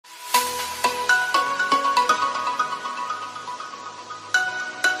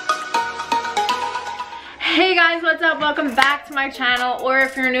guys, what's up? Welcome back to my channel, or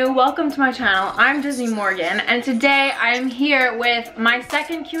if you're new, welcome to my channel. I'm Disney Morgan, and today I'm here with my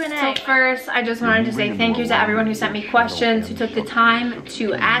second Q&A. So first, I just wanted to say thank you to everyone who sent me questions, who took the time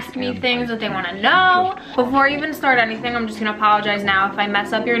to ask me things that they want to know. Before I even start anything, I'm just gonna apologize now if I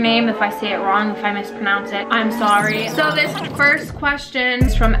mess up your name, if I say it wrong, if I mispronounce it, I'm sorry. So this first question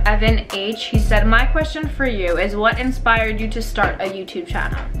is from Evan H. He said, my question for you is what inspired you to start a YouTube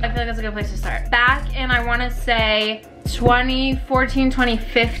channel? I feel like that's a good place to start. Back in, I want to say 2014,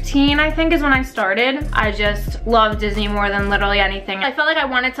 2015, I think is when I started. I just love Disney more than literally anything. I felt like I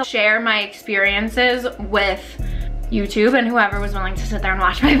wanted to share my experiences with YouTube and whoever was willing to sit there and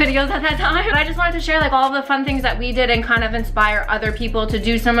watch my videos at that time. But I just wanted to share like all of the fun things that we did and kind of inspire other people to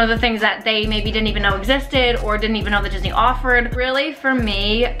do some of the things that they maybe didn't even know existed or didn't even know that Disney offered. Really, for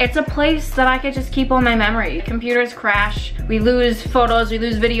me, it's a place that I could just keep all my memory. Computers crash, we lose photos, we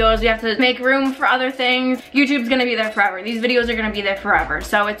lose videos, we have to make room for other things. YouTube's gonna be there forever. These videos are gonna be there forever.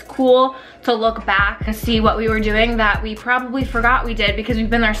 So it's cool to look back and see what we were doing that we probably forgot we did because we've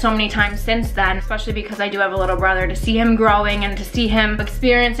been there so many times since then, especially because I do have a little brother. To see him growing and to see him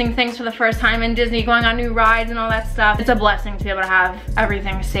experiencing things for the first time in Disney, going on new rides and all that stuff, it's a blessing to be able to have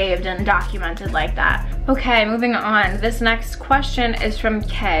everything saved and documented like that. Okay, moving on. This next question is from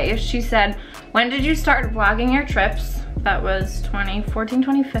Kay. She said, when did you start vlogging your trips? That was 2014,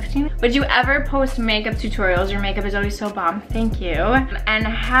 2015. Would you ever post makeup tutorials? Your makeup is always so bomb. Thank you. And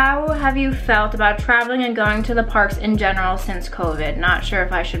how have you felt about traveling and going to the parks in general since COVID? Not sure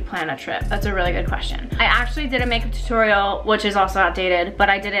if I should plan a trip. That's a really good question. I actually did a makeup tutorial, which is also outdated, but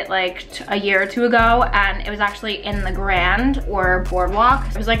I did it like a year or two ago, and it was actually in the Grand or Boardwalk.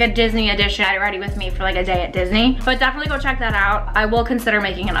 It was like a Disney edition. I had it ready with me for like a day at Disney, but definitely go check that out. I will consider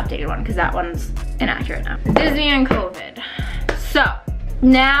making an updated one because that one's inaccurate now. Disney and COVID. So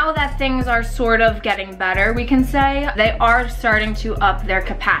now that things are sort of getting better, we can say, they are starting to up their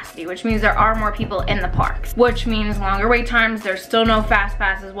capacity, which means there are more people in the parks, which means longer wait times. There's still no fast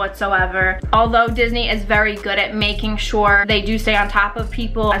passes whatsoever. Although Disney is very good at making sure they do stay on top of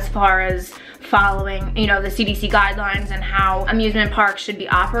people as far as following, you know, the CDC guidelines and how amusement parks should be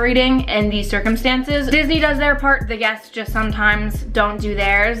operating in these circumstances. Disney does their part, the guests just sometimes don't do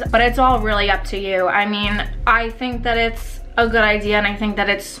theirs, but it's all really up to you. I mean, I think that it's a good idea and I think that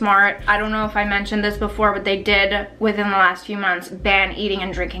it's smart. I don't know if I mentioned this before, but they did within the last few months ban eating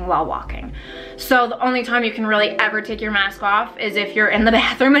and drinking while walking. So the only time you can really ever take your mask off is if you're in the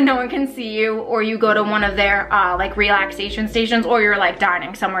bathroom and no one can see you, or you go to one of their like relaxation stations, or you're like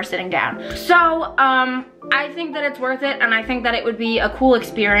dining somewhere sitting down. So I think that it's worth it, and I think that it would be a cool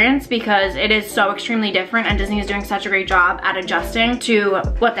experience because it is so extremely different and Disney is doing such a great job at adjusting to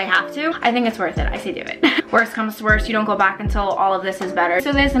what they have to. I think it's worth it. I say do it. Worst comes to worst, you don't go back until all of this is better.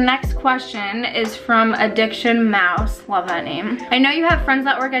 So this next question is from Addiction Mouse. Love that name. I know you have friends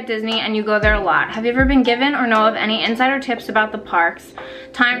that work at Disney and you go there a lot. Have you ever been given or know of any insider tips about the parks?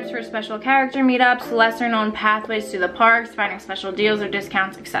 Times for special character meetups, lesser known pathways to the parks, finding special deals or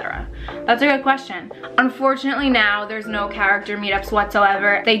discounts, etc. That's a good question. Unfortunately now there's no character meetups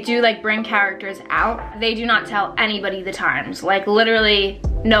whatsoever. They do like bring characters out. They do not tell anybody the times. Like literally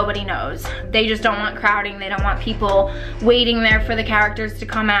nobody knows. They just don't want crowding. They don't want people waiting there for the characters to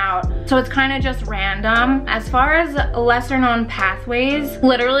come out. So it's kind of just random. As far as lesser known pathways,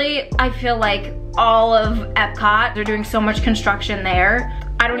 literally I feel like all of Epcot, they're doing so much construction there.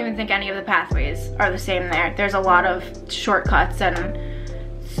 I don't even think any of the pathways are the same there. There's a lot of shortcuts and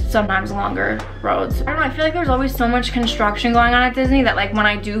sometimes longer roads. I don't know, I feel like there's always so much construction going on at Disney that like when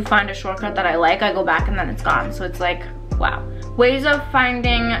I do find a shortcut that I like, I go back and then it's gone. So it's like, wow. Ways of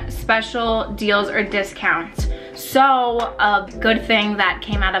finding special deals or discounts. So a good thing that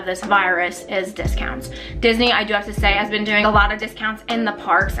came out of this virus is discounts. Disney, I do have to say, has been doing a lot of discounts in the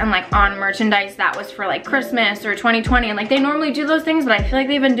parks and like on merchandise that was for like Christmas or 2020, and like they normally do those things, but I feel like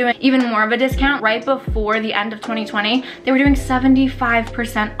they've been doing even more of a discount. Right before the end of 2020, they were doing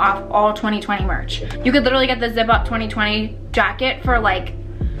 75% off all 2020 merch. You could literally get the Zip Up 2020 jacket for like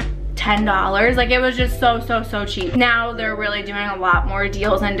 $10. Like it was just so cheap. Now they're really doing a lot more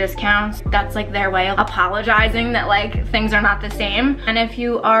deals and discounts. That's like their way of apologizing that like things are not the same. And if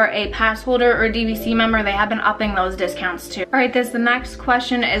you are a pass holder or DVC member, they have been upping those discounts too. All right, the next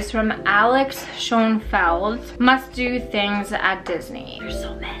question is from Alex Schoenfeld. Must do things at Disney. There's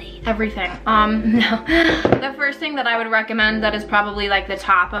so many. Everything. No. The first thing that I would recommend that is probably like the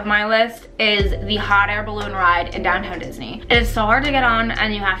top of my list is the hot air balloon ride in Downtown Disney. It is so hard to get on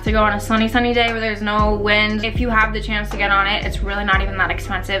and you have to go go on a sunny day where there's no wind. If you have the chance to get on it, it's really not even that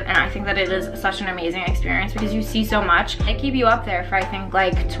expensive, and I think that it is such an amazing experience because you see so much. They keep you up there for I think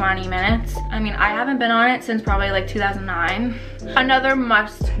like 20 minutes. I mean, I haven't been on it since probably like 2009. Another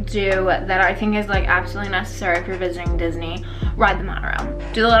must do that I think is like absolutely necessary if you're visiting Disney, ride the monorail.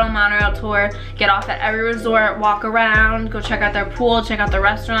 Do the little monorail tour, get off at every resort, walk around, go check out their pool, check out the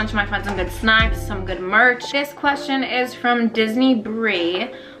restaurants. You might find some good snacks, some good merch. This question is from Disney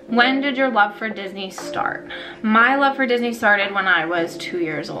Bree. When did your love for Disney start? My love for Disney started when I was 2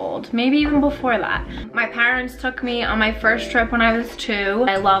 years old, maybe even before that. My parents took me on my first trip when I was 2.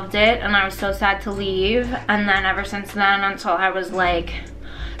 I loved it and I was so sad to leave, and then ever since then until I was like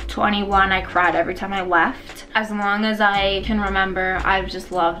 21, I cried every time I left. As long as I can remember, I've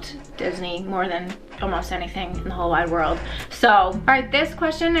just loved Disney more than almost anything in the whole wide world. So, all right, this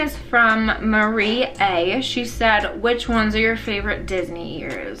question is from Marie A. She said, which ones are your favorite Disney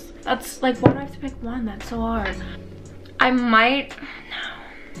years? That's like, why do I have to pick one? That's so hard. I might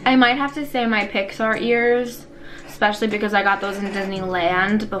have to say my Pixar years, especially because I got those in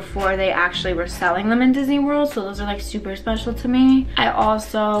Disneyland before they actually were selling them in Disney World, so those are like super special to me. I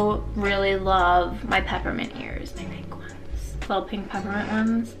also really love my peppermint years, my pink ones, little pink peppermint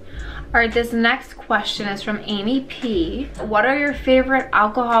ones. All right, this next question is from Amy P. What are your favorite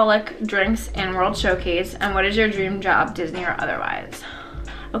alcoholic drinks in World Showcase, and what is your dream job, Disney or otherwise?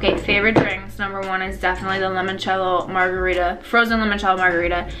 Okay, favorite drinks, number one is definitely the limoncello margarita, frozen limoncello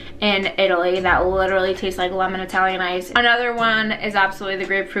margarita in Italy that literally tastes like lemon Italian ice. Another one is absolutely the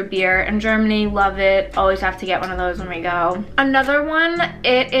grapefruit beer in Germany, love it. Always have to get one of those when we go. Another one,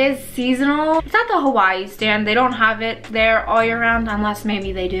 it is seasonal. It's at the Hawaii stand. They don't have it there all year round, unless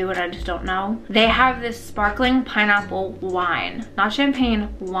maybe they do and I just don't know. They have this sparkling pineapple wine, not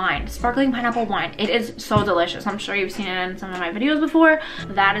champagne, wine, sparkling pineapple wine. It is so delicious. I'm sure you've seen it in some of my videos before.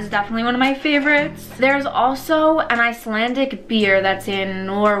 That is definitely one of my favorites. There's also an Icelandic beer that's in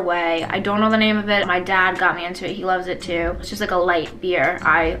Norway. I don't know the name of it. My dad got me into it. He loves it too. It's just like a light beer.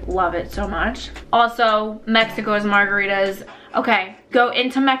 I love it so much. Also, Mexico's margaritas. Okay, go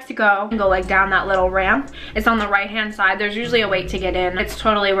into Mexico and go like down that little ramp. It's on the right hand side. There's usually a wait to get in. It's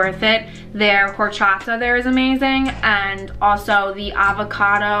totally worth it. Their horchata there is amazing, and also the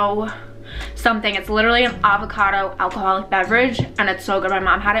avocado something. It's literally an avocado alcoholic beverage and it's so good. My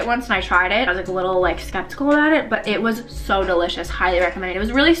mom had it once and I tried it. I was like a little like skeptical about it, but it was so delicious. Highly recommend it. It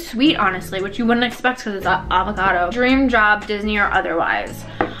was really sweet, honestly, which you wouldn't expect because it's avocado. Dream job, Disney or otherwise?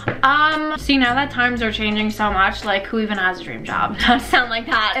 See, now that times are changing so much, like who even has a dream job? Does sound like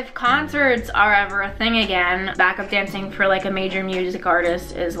that. If concerts are ever a thing again, backup dancing for like a major music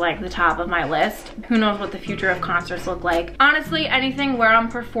artist is like the top of my list. Who knows what the future of concerts look like? Honestly, anything where I'm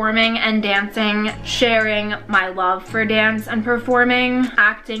performing and dancing, sharing my love for dance and performing,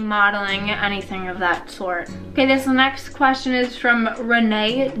 acting, modeling, anything of that sort. Okay, this next question is from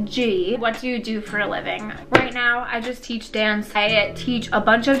Renee G. What do you do for a living? Right now, I just teach dance. I teach a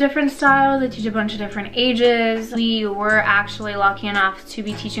bunch of different styles. I teach a bunch of different ages. We were actually lucky enough to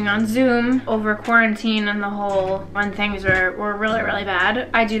be teaching on Zoom over quarantine and the whole when things were really, really bad.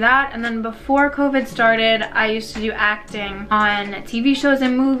 I do that, and then before COVID started, I used to do acting on TV shows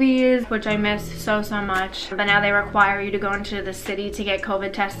and movies, which I miss so much. But now they require you to go into the city to get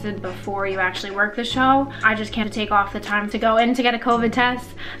COVID tested before you actually work the show. I just can't take off the time to go in to get a COVID test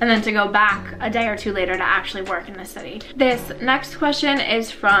and then to go back a day or two later to actually work in the city. This next question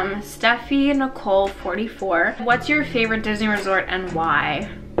is from Steffi Nicole 44. What's your favorite Disney resort and why?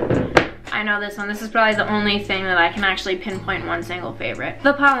 I know this one. This is probably the only thing that I can actually pinpoint one single favorite.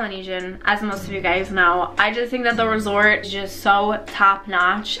 The Polynesian, as most of you guys know. I just think that the resort is just so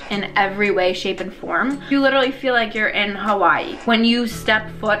top-notch in every way, shape, and form. You literally feel like you're in Hawaii. When you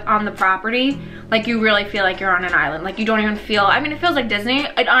step foot on the property, like you really feel like you're on an island. Like you don't even feel, I mean, it feels like Disney.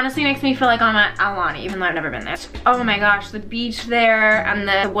 It honestly makes me feel like I'm at Aulani, even though I've never been there. Oh my gosh, the beach there and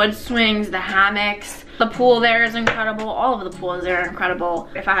the wood swings, the hammocks. The pool there is incredible. All of the pools there are incredible.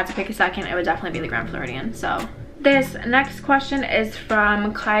 If I had to pick a second, it would definitely be the Grand Floridian, so. This next question is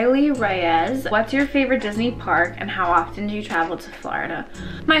from Kylie Reyes. What's your favorite Disney park and how often do you travel to Florida?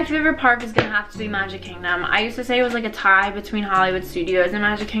 My favorite park is gonna have to be Magic Kingdom. I used to say it was like a tie between Hollywood Studios and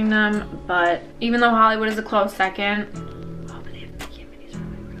Magic Kingdom, but even though Hollywood is a close second,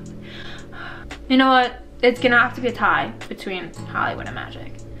 you know what? It's gonna have to be a tie between Hollywood and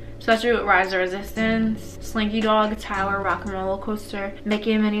Magic. Especially with Rise of Resistance, Slinky Dog Tower, Rock and Roller Coaster,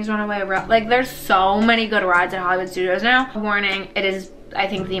 Mickey and Minnie's Runaway Railroad. Like there's so many good rides at Hollywood Studios now. Warning, it is I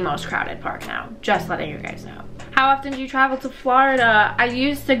think the most crowded park now. Just letting you guys know. How often do you travel to Florida? I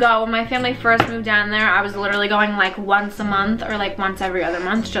used to go, when my family first moved down there, I was literally going like once a month or like once every other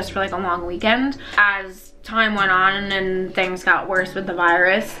month just for like a long weekend. As time went on and things got worse with the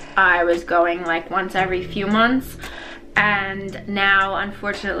virus, I was going like once every few months. And now,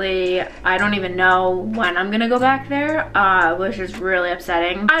 unfortunately, I don't even know when I'm gonna go back there, which is really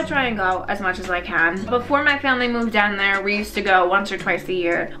upsetting. I try and go as much as I can. Before my family moved down there, we used to go once or twice a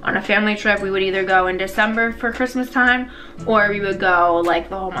year. On a family trip, we would either go in December for Christmas time, or we would go like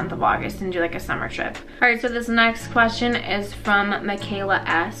the whole month of August and do like a summer trip. All right, so this next question is from Michaela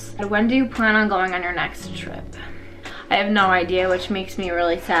S. When do you plan on going on your next trip? I have no idea, which makes me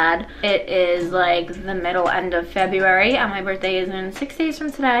really sad. It is like the end of February, and my birthday is in 6 days from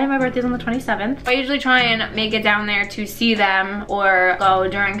today. My birthday's on the 27th. I usually try and make it down there to see them or go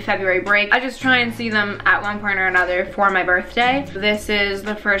during February break. I just try and see them at one point or another for my birthday. This is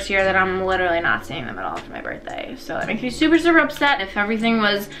the first year that I'm literally not seeing them at all for my birthday. So that makes me super, super upset. If everything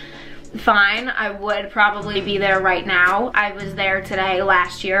was fine, I would probably be there right now. I was there today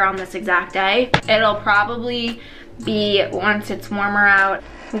last year on this exact day. It'll probably be once it's warmer out.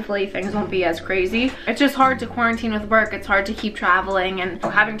 Hopefully things won't be as crazy. It's just hard to quarantine with work. It's hard to keep traveling and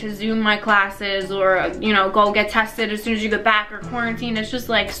having to Zoom my classes or, you know, go get tested as soon as you get back or quarantine. It's just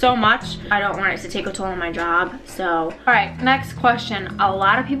like so much. I don't want it to take a toll on my job. So, all right, next question. A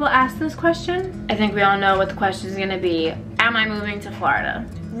lot of people ask this question. I think we all know what the question is gonna be. Am I moving to Florida?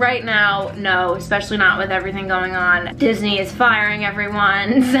 Right now, no, especially not with everything going on. Disney is firing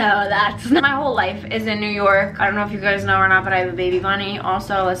everyone, so that's my whole life is in New York. I don't know if you guys know or not, but I have a baby bunny.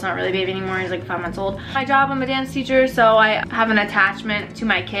 Also, it's not really a baby anymore, he's like 5 months old. My job, I'm a dance teacher, so I have an attachment to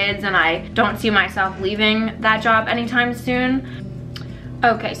my kids and I don't see myself leaving that job anytime soon.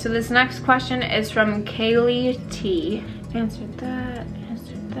 Okay, so this next question is from Kaylee T. Answered that,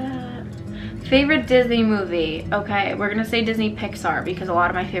 answered that. Favorite Disney movie? Okay, we're gonna say Disney Pixar because a lot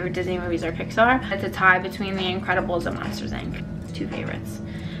of my favorite Disney movies are Pixar. It's a tie between The Incredibles and Monsters, Inc. 2 favorites.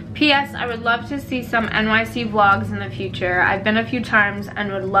 P.S. I would love to see some NYC vlogs in the future. I've been a few times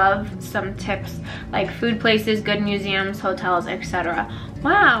and would love some tips like food places, good museums, hotels, etc.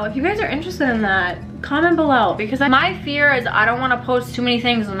 Wow, if you guys are interested in that, comment below because my fear is I don't want to post too many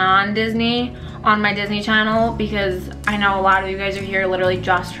things non-Disney on my Disney channel because I know a lot of you guys are here literally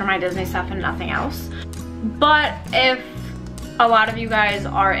just for my Disney stuff and nothing else. But if a lot of you guys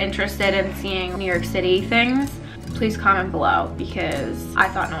are interested in seeing New York City things, please comment below because I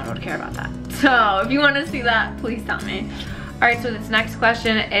thought no one would care about that. So if you want to see that, please tell me. All right, so this next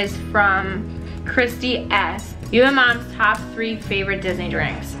question is from Christy S. You and Mom's top 3 favorite Disney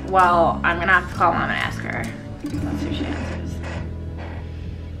drinks. Well, I'm gonna have to call Mom and ask her. Let's see if she answers.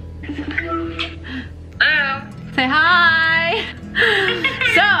 Hello. Say hi.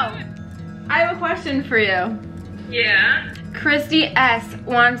 So, I have a question for you. Yeah. Christy S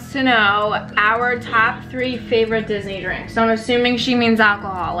wants to know our top 3 favorite Disney drinks. So I'm assuming she means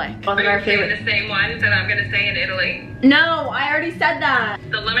alcoholic. Both of our favorite. The same ones that I'm gonna say in Italy. No, I already said that.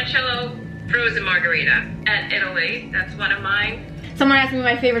 The limoncello frozen margarita at Italy. That's one of mine. Someone asked me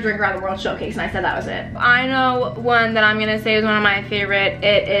my favorite drink around the World Showcase and I said that was it. I know one that I'm gonna say is one of my favorite.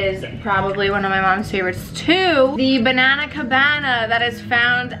 It is probably one of my mom's favorites too. The Banana Cabana that is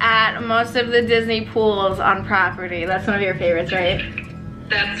found at most of the Disney pools on property. That's one of your favorites, right?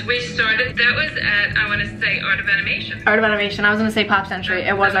 That was at, I wanna say, Art of Animation. Art of Animation, I was gonna say Pop Century.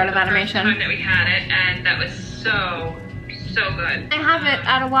 It was Art of Animation. The first time that we had it and that was so good. I have it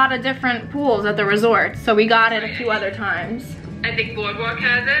at a lot of different pools at the resort, so we got it a few other times. I think Boardwalk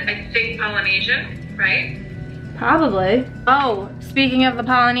has it. I think Polynesian, right? Probably. Oh, speaking of the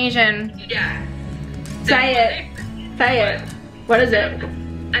Polynesian. Yeah. Say it. Say it. What is it?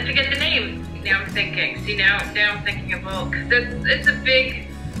 I forget the name. Now I'm thinking. See, now I'm thinking of all. Cause it's a big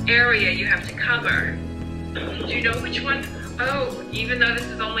area you have to cover. Do you know which one? Oh, even though this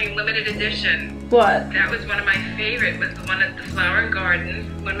is only limited edition. What? That was one of my favorite, was the one at the Flower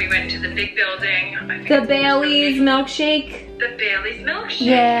Garden when we went to the big building. The Bailey's milkshake? The Bailey's milkshake.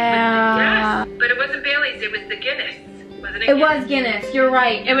 Yeah. Yes, but it wasn't Bailey's, it was the Guinness. Wasn't it? It was Guinness, you're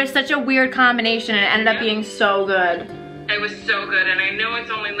right. It was such a weird combination and it ended up being so good. It was so good, and I know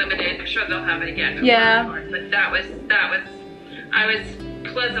it's only limited. I'm sure they'll have it again. Yeah. But I was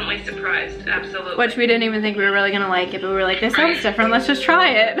pleasantly surprised, absolutely. Which we didn't even think we were really gonna like it, but we were like, this sounds different, let's just try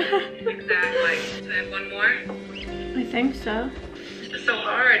it. Exactly. So I have one more? I think so. It's so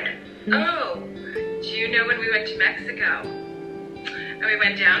hard. Oh, do you know when we went to Mexico? And we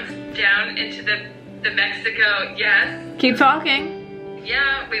went down into the Mexico, yes. Keep talking.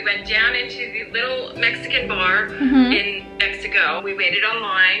 Yeah, we went down into the little Mexican bar in Mexico. We waited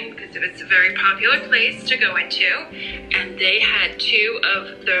online because it was a very popular place to go into. And they had 2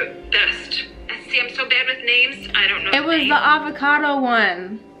 of the best. See, I'm so bad with names. I don't know. It was the avocado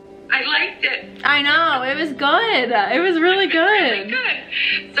one. I liked it. I know, it was good. It was really good. Really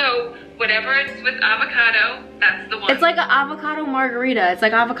good. So whatever it's with avocado, that's the one. It's like an avocado margarita. It's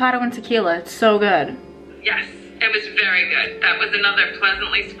like avocado and tequila. It's so good. Yes, it was very good. That was another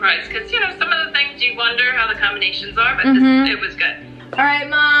pleasantly surprised because, you know, some of the things you wonder how the combinations are, but it was good. All right,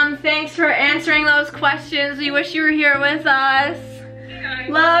 Mom, thanks for answering those questions. We wish you were here with us.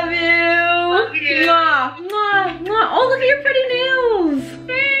 Okay. Love you. Love you. Mwah, mwah, mwah. Oh, look at your pretty nails.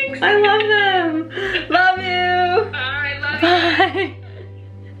 Thanks. I love them. Love you. I love you. Bye.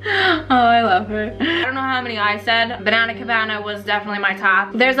 Oh, I love her. I don't know how many I said. Banana Cabana was definitely my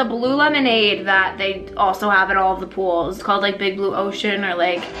top. There's a blue lemonade that they also have at all of the pools. It's called like Big Blue Ocean or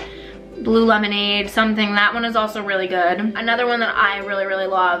like Blue Lemonade, something. That one is also really good. Another one that I really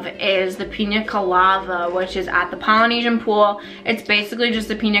love is the Pina Colada, which is at the Polynesian pool. It's basically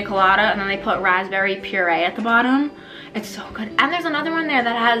just a pina colada and then they put raspberry puree at the bottom. It's so good. And there's another one there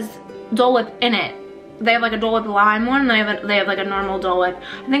that has Dole Whip in it. They have like a Dole Whip lime one, and they have like a normal Dole Whip.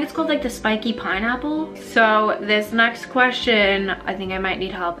 I think it's called like the spiky pineapple. So this next question, I think I might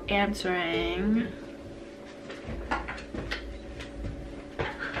need help answering.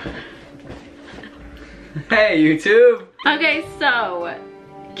 Hey, YouTube. Okay, so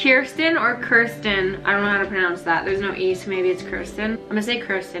Kirsten or Kirsten, I don't know how to pronounce that. There's no E, so maybe it's Kirsten. I'm gonna say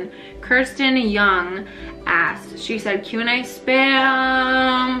Kirsten. Kirsten Young asked, she said, Q&A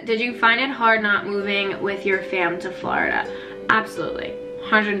spam. Did you find it hard not moving with your fam to Florida? Absolutely,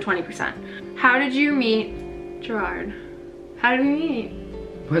 120%. How did you meet Gerard? How did we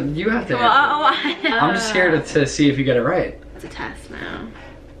meet? But you have to. I'm just here to see if you get it right. It's a test now.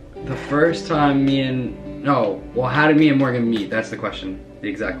 The first time how did me and Morgan meet? That's the question. The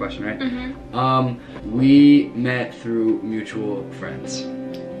exact question, right? We met through mutual friends.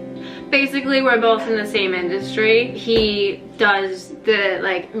 Basically, we're both in the same industry. He does the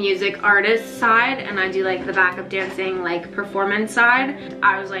like music artist side and I do like the backup dancing like performance side.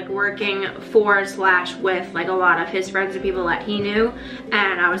 I was like working for/with like a lot of his friends and people that he knew,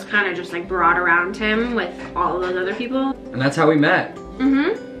 and I was kind of just like brought around him with all of those other people. And that's how we met.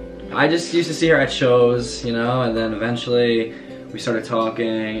 I just used to see her at shows, you know, and then eventually we started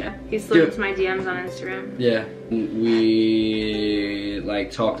talking. He slid into my DMs on Instagram. Yeah, we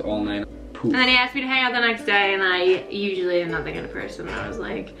like talked all night. Poof. And then he asked me to hang out the next day, and I usually am not that kind of person. I was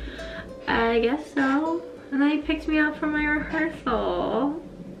like, I guess so. And then he picked me up from my rehearsal.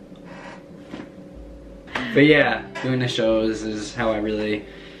 But yeah, doing the shows is how I really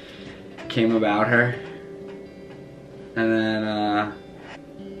came about her. And then,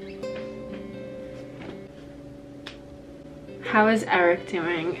 how is Eric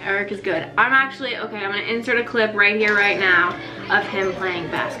doing? Eric is good. I'm gonna insert a clip right here, right now of him playing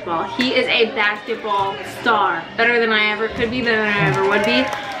basketball. He is a basketball star. Better than I ever could be, better than I ever would be.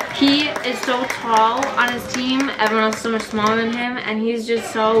 He is so tall on his team. Everyone else is so much smaller than him, and he's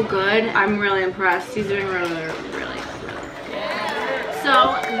just so good. I'm really impressed. He's doing really good.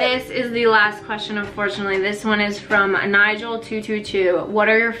 So this is the last question, unfortunately. This one is from Nigel222. What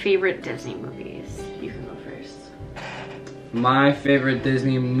are your favorite Disney movies? You can go first. my favorite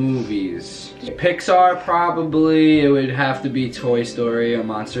Disney movies. Pixar, probably, it would have to be Toy Story or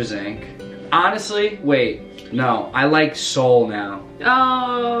Monsters, Inc. Honestly, wait, no, I like Soul now.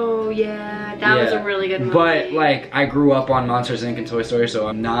 Oh, yeah, that was a really good movie. But, like, I grew up on Monsters, Inc. and Toy Story,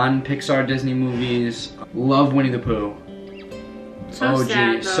 so non-Pixar Disney movies. Love Winnie the Pooh. So OG.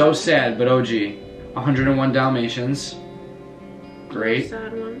 sad, So sad, but OG. 101 Dalmatians. Great.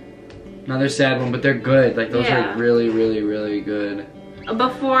 Sad one. Another sad one, but they're good. Like, those are really, really, really good.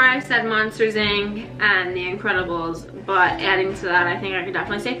 Before I said Monsters, Inc. and The Incredibles, but adding to that, I think I could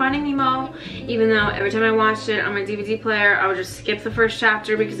definitely say Finding Nemo, even though every time I watched it on my DVD player, I would just skip the first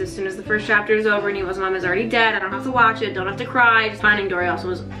chapter, because as soon as the first chapter is over, Nemo's mom is already dead. I don't have to watch it, don't have to cry. Just Finding Dory also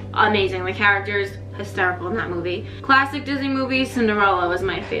was amazing. The characters, hysterical in that movie. Classic Disney movie, Cinderella was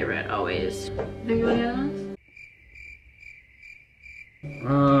my favorite, always. Think you want to ask?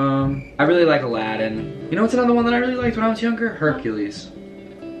 I really like Aladdin. You know what's another one that I really liked when I was younger? Hercules.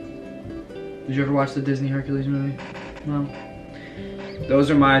 Did you ever watch the Disney Hercules movie? No.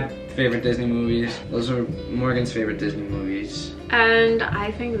 Those are my favorite Disney movies. Those are Morgan's favorite Disney movies. And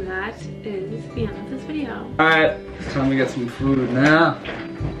I think that is the end of this video. Alright, it's time to get some food now.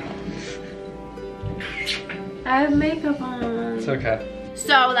 I have makeup on. It's okay.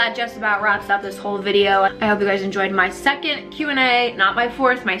 So that just about wraps up this whole video. I hope you guys enjoyed my second Q&A, not my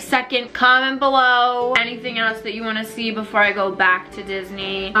fourth, my second. Comment below anything else that you want to see before I go back to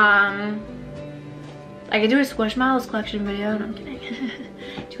Disney. I could do a Squishmallows collection video. No, I'm kidding. Do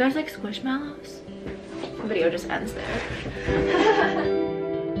you guys like Squishmallows? The video just ends there.